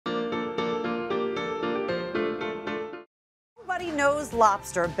nobody knows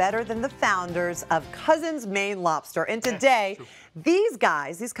lobster better than the founders of Cousins Maine Lobster. And today, these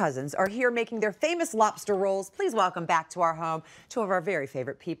guys, these cousins, are here making their famous lobster rolls. Please welcome back to our home two of our very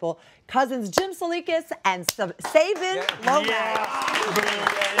favorite people, cousins Jim Tselikis and Sabin Lomac.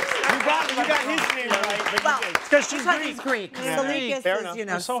 You got his name right. Well, because she's Greek. Tselikis is, you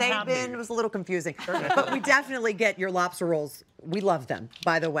know, so Sabin was a little confusing. But we definitely get your lobster rolls. We love them,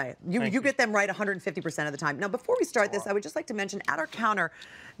 by the way. You get them right 150% of the time. Now, before we start this, I would just like to mention at our counter,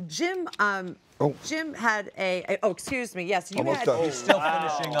 Jim Jim had excuse me, yes, you had, He's still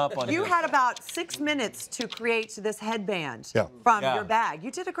finishing up on you had about 6 minutes to create this headband from your bag. You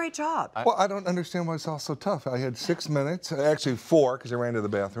did a great job. Well, I don't understand why it's all so tough. I had 6 minutes, actually 4, because I ran to the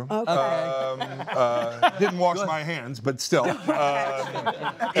bathroom. Okay. Didn't wash my hands, but still. Yeah,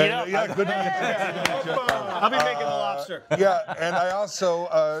 good. I'll be making the lobster. Yeah, and I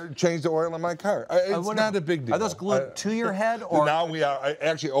also changed the oil in my car. It's not a big deal. Are those glued to your head, or now we are? I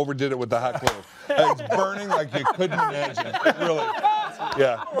actually overdid it with the hot glue. It's burning like you couldn't imagine. It really.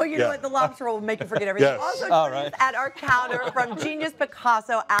 Yeah. Well, you know what? The lobster roll will make you forget everything. Yes. Also, joining us at our counter from Genius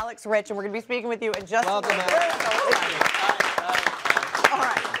Picasso, Alex Rich, and we're going to be speaking with you in just a minute. All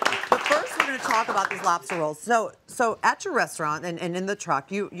right. But first, we're going to talk about these lobster rolls. So at your restaurant and in the truck,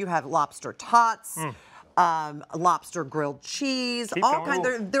 you have lobster tots. Lobster grilled cheese, all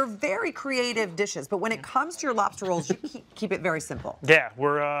kinds. They're very creative dishes. But when it comes to your lobster rolls, you keep it very simple. Yeah,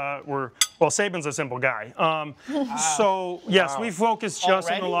 well, Sabin's a simple guy. So yes, we focus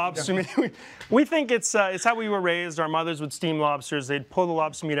just on the lobster meat. We think it's how we were raised. Our mothers would steam lobsters. They'd pull the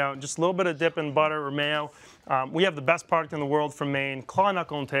lobster meat out, just a little bit of dip in butter or mayo. We have the best product in the world from Maine, claw,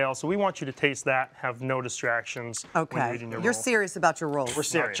 knuckle, and tail. So we want you to taste that, have no distractions. Okay. When you're eating your You're roll. serious about your rolls. We're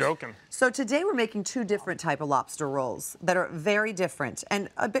serious. Not joking. So today we're making two different type of lobster rolls that are very different and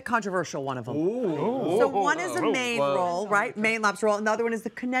a bit controversial, one of them. Ooh. So one is a Maine roll, right? Maine lobster roll, and the other one is the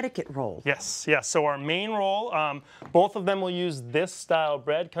Connecticut roll. Yes, yes. So our Maine roll, both of them will use this style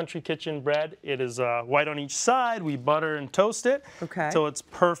bread, country kitchen bread. It is white on each side. We butter and toast it till it's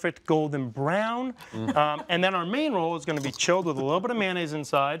perfect golden brown. And then our Maine roll is going to be chilled with a little bit of mayonnaise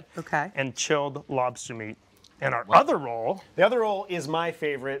inside and chilled lobster meat. And our other roll. The other roll is my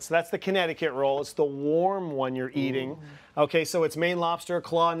favorite. So that's the Connecticut roll. It's the warm one you're eating. Okay, so it's Maine lobster,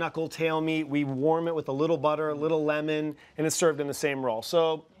 claw, knuckle, tail meat. We warm it with a little butter, a little lemon, and it's served in the same roll.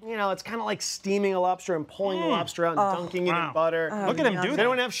 So, you know, it's kind of like steaming a lobster and pulling the lobster out and dunking it in butter. Look at him do that. Does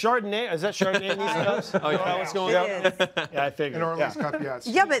anyone have Chardonnay? Is that Chardonnay these days? Oh, yeah. What's going on? Yeah, I figured. In Orleans Cup, yes.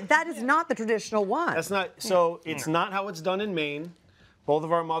 Yeah, but that is not the traditional one. That's not, so it's not how it's done in Maine. Both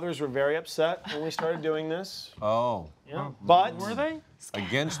of our mothers were very upset when we started doing this. Oh. Yeah. But were they?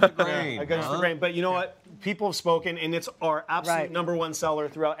 Against the grain. Against the grain. But you know what? People have spoken, and it's our absolute #1 seller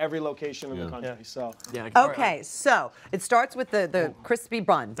throughout every location in the country. So. Okay, so it starts with the crispy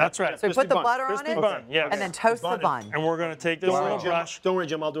bun. That's right. So we put the butter on crispy it, bun, yes. and then toast the bun. And we're going to take this little brush. Don't worry,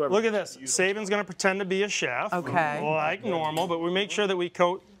 Jim. I'll do everything. Look at this. Sabin's going to pretend to be a chef, like normal, but we make sure that we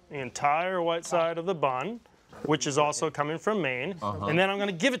coat the entire white side of the bun, which is also coming from Maine. And then I'm going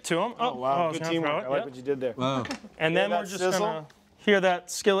to give it to him. Oh, wow. Good teamwork. I like what you did there. And then we're just going to hear that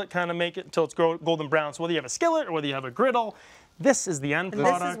skillet kind of make it until it's golden brown. So whether you have a skillet or whether you have a griddle, this is the end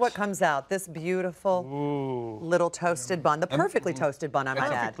product. This is what comes out, this beautiful little toasted bun, the perfectly toasted bun, I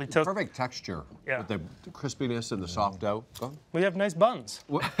might add. Perfect texture with the crispiness and the soft dough. We have nice buns.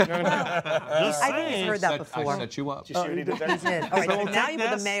 I think you've heard that before. I set you up. Did you see what he did there? You did. All right, so now you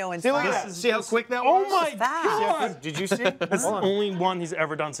put the mayo inside. See how quick that was? Oh my God! Did you see? This is the only one he's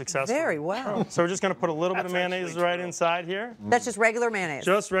ever done successfully. Very well. So we're just going to put a little bit of mayonnaise right inside here. That's just regular mayonnaise.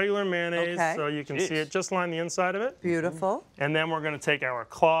 Just regular mayonnaise, so you can see it just line the inside of it. Beautiful. And then we're going to take our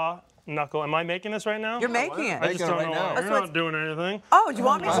claw, knuckle. Am I making this right now? You're making it. I just don't know. You're not doing anything. Oh, do you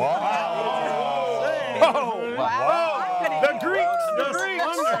want me to? The Greeks! The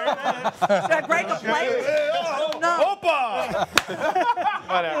Greeks! Should I break a plate? No.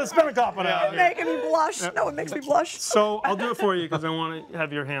 It's been a couple You're making me blush. No, it makes me blush. So I'll do it for you because I want to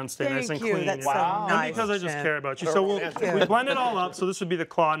have your hands stay nice and clean. That's so nice. And because I just care about you. So we blend it all up. So this would be the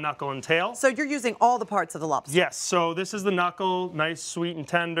claw, knuckle, and tail. So you're using all the parts of the lobster? Yes. So this is the knuckle, nice, sweet, and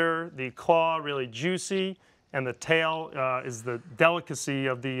tender. The claw, really juicy. And the tail is the delicacy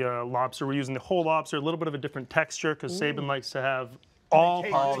of the lobster. We're using the whole lobster, a little bit of a different texture because Sabin likes to have all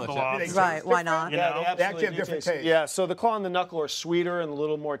taste parts of different. the Do they lobster. taste Right, why different? not? You Yeah, know? they They actually absolutely have do different taste. tastes. Yeah, so the claw and the knuckle are sweeter and a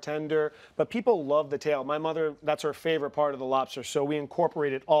little more tender, but people love the tail. My mother, that's her favorite part of the lobster, so we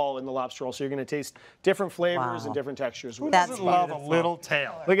incorporate it all in the lobster roll. So you're going to taste different flavors and different textures. Who That's doesn't love a little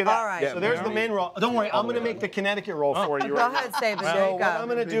tail? Look at that. All right. So there's the main roll. Don't worry, I'm going to make the Connecticut roll for you. Go right now. ahead, Sabin. So There you what I'm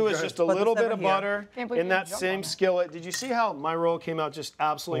go. going to do is just a Put little this bit over of here. butter Can't believe in you that jumped same on it. skillet. Did you see how my roll came out just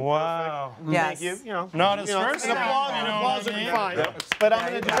absolutely Wow. perfect? Yes. Thank you. You know, Not his you know, first an time, applause, you an know applause what I would be mean? fine. But I'm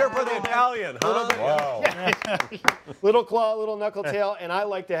going to do Here for the Italian, huh? Wow. little claw, little knuckle tail, and I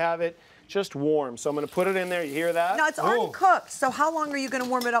like to have it just warm. So I'm going to put it in there. You hear that? Now, it's already cooked, so how long are you going to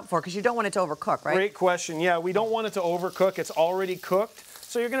warm it up for? Because you don't want it to overcook, right? Great question. Yeah, we don't want it to overcook. It's already cooked.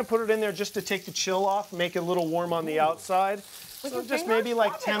 So you're going to put it in there just to take the chill off, make it a little warm on the outside. So your just fingers? maybe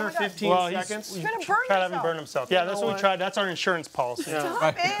like Stop it. 10 Oh or my God. 15 Well, seconds. You're gonna burn try to have him yourself. burn himself. Yeah, that's what we tried. That's our insurance policy.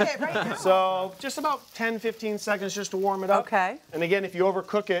 Stop it right now. So just about 10, 15 seconds just to warm it up. Okay. And again, if you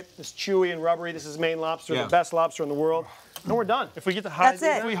overcook it, it's chewy and rubbery. This is Maine lobster, Yeah. the best lobster in the world. And we're done. If we get to hide That's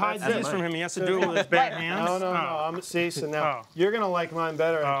it. if we hide this from him, he has to do it with his bare hands. No. I'm see, so now Oh. you're going to like mine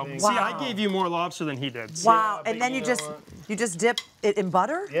better, I think. See, I gave you more lobster than he did. Wow, Yeah, and then but you just dip it in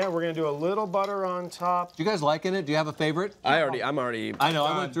butter? Yeah, we're going to do a little butter on top. Do you guys liking it? Do you have a favorite? I'm already. I know.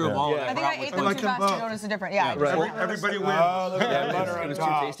 I went through them all. Yeah. I think I ate them too fast to notice the difference. Yeah. Everybody wins. It was too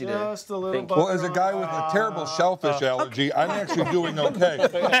tasty to. Just a little butter. Well, as a guy with a terrible shellfish allergy, I'm actually doing okay.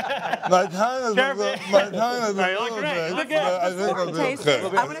 My tongue is a little bit. Look at I think I'm Taste.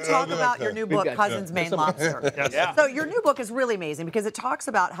 okay. I want to talk about your new book, got Cousins Maine Lobster. Yeah. So your new book is really amazing because it talks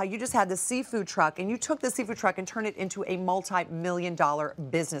about how you just had the seafood truck and you took the seafood truck and turned it into a multi-million-dollar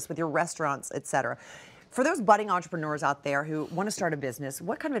business with your restaurants, et cetera. For those budding entrepreneurs out there who want to start a business,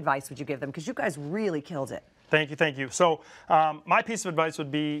 what kind of advice would you give them? Because you guys really killed it. Thank you, thank you. So my piece of advice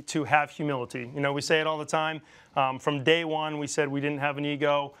would be to have humility. You know, we say it all the time. From day one, we said we didn't have an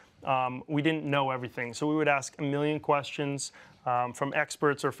ego. We didn't know everything. So we would ask a million questions from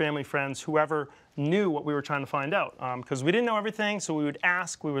experts or family friends, whoever knew what we were trying to find out. Because we didn't know everything, so we would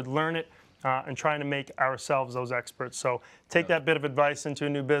ask, we would learn it, and trying to make ourselves those experts. So take that bit of advice into a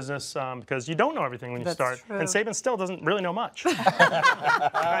new business because you don't know everything when you That's start. true. And Sabin still doesn't really know much. You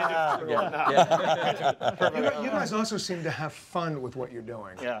guys also seem to have fun with what you're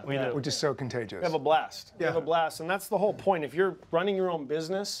doing. Yeah, we do. Which is so contagious. You have a blast. You have a Yeah. blast, and that's the whole point. If you're running your own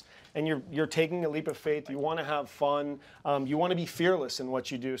business and you're taking a leap of faith, you want to have fun. You want to be fearless in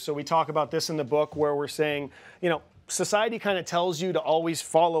what you do. So we talk about this in the book where we're saying, you know, society kind of tells you to always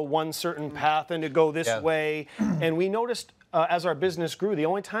follow one certain path and to go this way. And we noticed as our business grew, the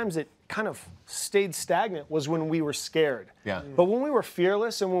only times it kind of stayed stagnant was when we were scared. Yeah. But when we were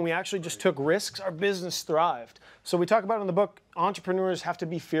fearless and when we actually just took risks, our business thrived. So we talk about in the book, entrepreneurs have to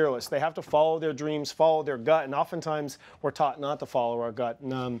be fearless. They have to follow their dreams, follow their gut, and oftentimes we're taught not to follow our gut.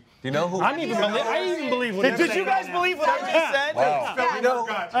 And, Do you know who? I even believe what did you guys believe what I just said?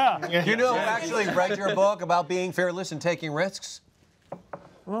 Do you know who actually read your book about being fearless and taking risks?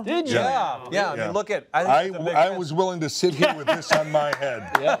 Did you? Yeah. I mean, look at. I think it's a big I risk. was willing to sit here with this on my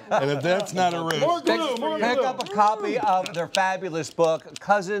head. And if that's not a risk. Pick up a copy of their fabulous book,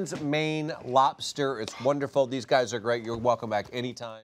 Cousins Maine Lobster. It's wonderful. These guys are great. You're welcome back anytime.